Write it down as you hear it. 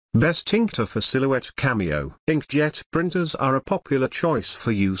Best inkjet for Silhouette Cameo. Inkjet printers are a popular choice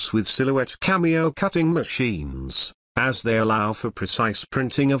for use with Silhouette Cameo cutting machines, as they allow for precise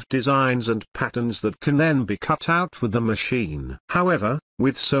printing of designs and patterns that can then be cut out with the machine. However,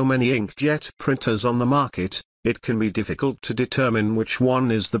 with so many inkjet printers on the market, it can be difficult to determine which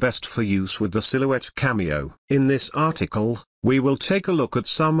one is the best for use with the Silhouette Cameo. In this article, we will take a look at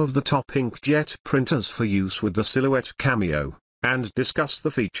some of the top inkjet printers for use with the Silhouette Cameo, and discuss the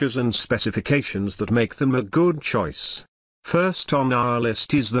features and specifications that make them a good choice. First on our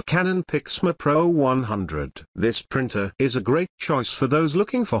list is the Canon PIXMA Pro 100. This printer is a great choice for those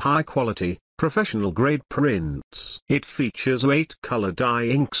looking for high-quality, professional-grade prints. It features a 8-color dye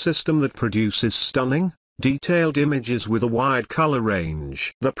ink system that produces stunning, detailed images with a wide color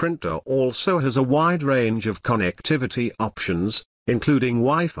range. The printer also has a wide range of connectivity options, including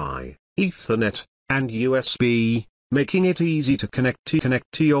Wi-Fi, Ethernet, and USB, making it easy to connect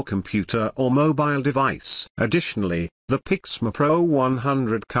to your computer or mobile device. Additionally, the PIXMA Pro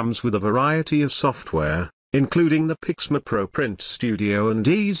 100 comes with a variety of software, including the PIXMA Pro Print Studio and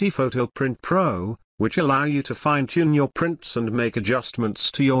Easy Photo Print Pro, which allow you to fine-tune your prints and make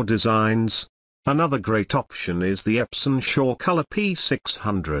adjustments to your designs. Another great option is the Epson SureColor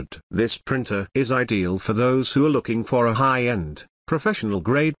P600. This printer is ideal for those who are looking for a high-end,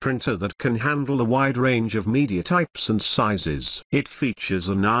 professional-grade printer that can handle a wide range of media types and sizes. It features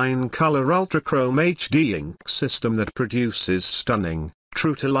a 9-color Ultrachrome HD ink system that produces stunning,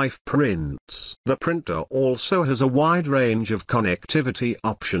 true-to-life prints. The printer also has a wide range of connectivity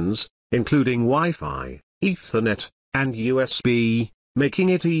options, including Wi-Fi, Ethernet, and USB, making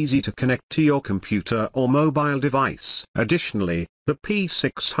it easy to connect to your computer or mobile device. Additionally, the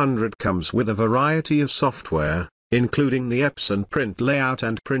P600 comes with a variety of software, including the Epson Print Layout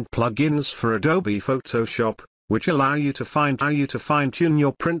and Print plugins for Adobe Photoshop, which allow you to fine-tune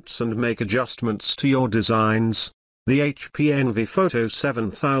your prints and make adjustments to your designs. The HP EnvyPhoto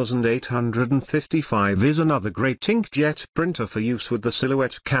 7855 is another great inkjet printer for use with the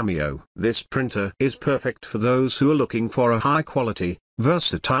Silhouette Cameo. This printer is perfect for those who are looking for a high-quality,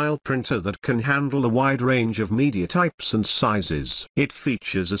 versatile printer that can handle a wide range of media types and sizes. It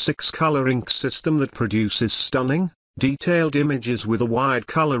features a 6-color ink system that produces stunning, detailed images with a wide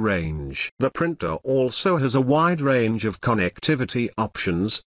color range. The printer also has a wide range of connectivity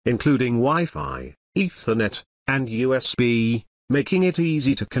options, including Wi-Fi, Ethernet, and USB, making it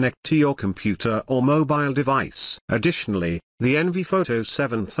easy to connect to your computer or mobile device. Additionally, the EnvyPhoto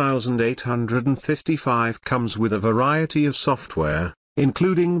 7855 comes with a variety of software,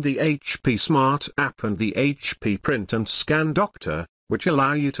 including the HP Smart App and the HP Print and Scan Doctor, which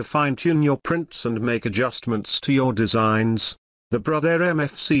allow you to fine-tune your prints and make adjustments to your designs. The Brother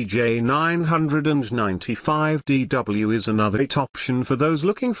MFCJ 995DW is another great option for those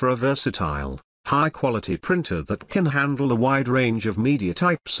looking for a versatile, high-quality printer that can handle a wide range of media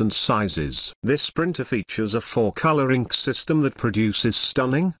types and sizes. This printer features a 4-color ink system that produces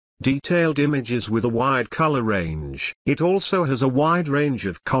stunning, detailed images with a wide color range. It also has a wide range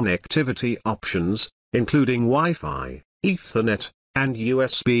of connectivity options, including Wi-Fi, Ethernet, and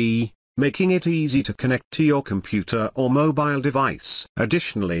USB, making it easy to connect to your computer or mobile device.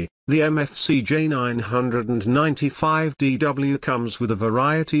 Additionally, the MFCJ 995DW comes with a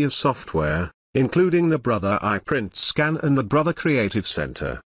variety of software, including the Brother iPrint Scan and the Brother Creative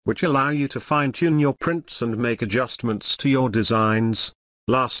Center, which allow you to fine-tune your prints and make adjustments to your designs.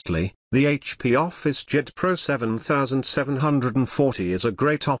 Lastly, the HP OfficeJet Pro 7740 is a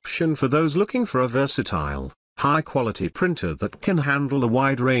great option for those looking for a versatile, high-quality printer that can handle a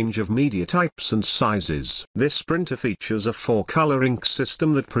wide range of media types and sizes. This printer features a 4-color ink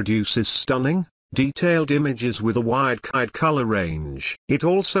system that produces stunning, detailed images with a wide color range. It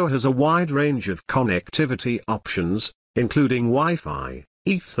also has a wide range of connectivity options, including Wi-Fi,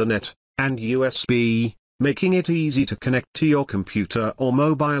 Ethernet, and USB, making it easy to connect to your computer or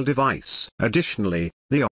mobile device. Additionally, the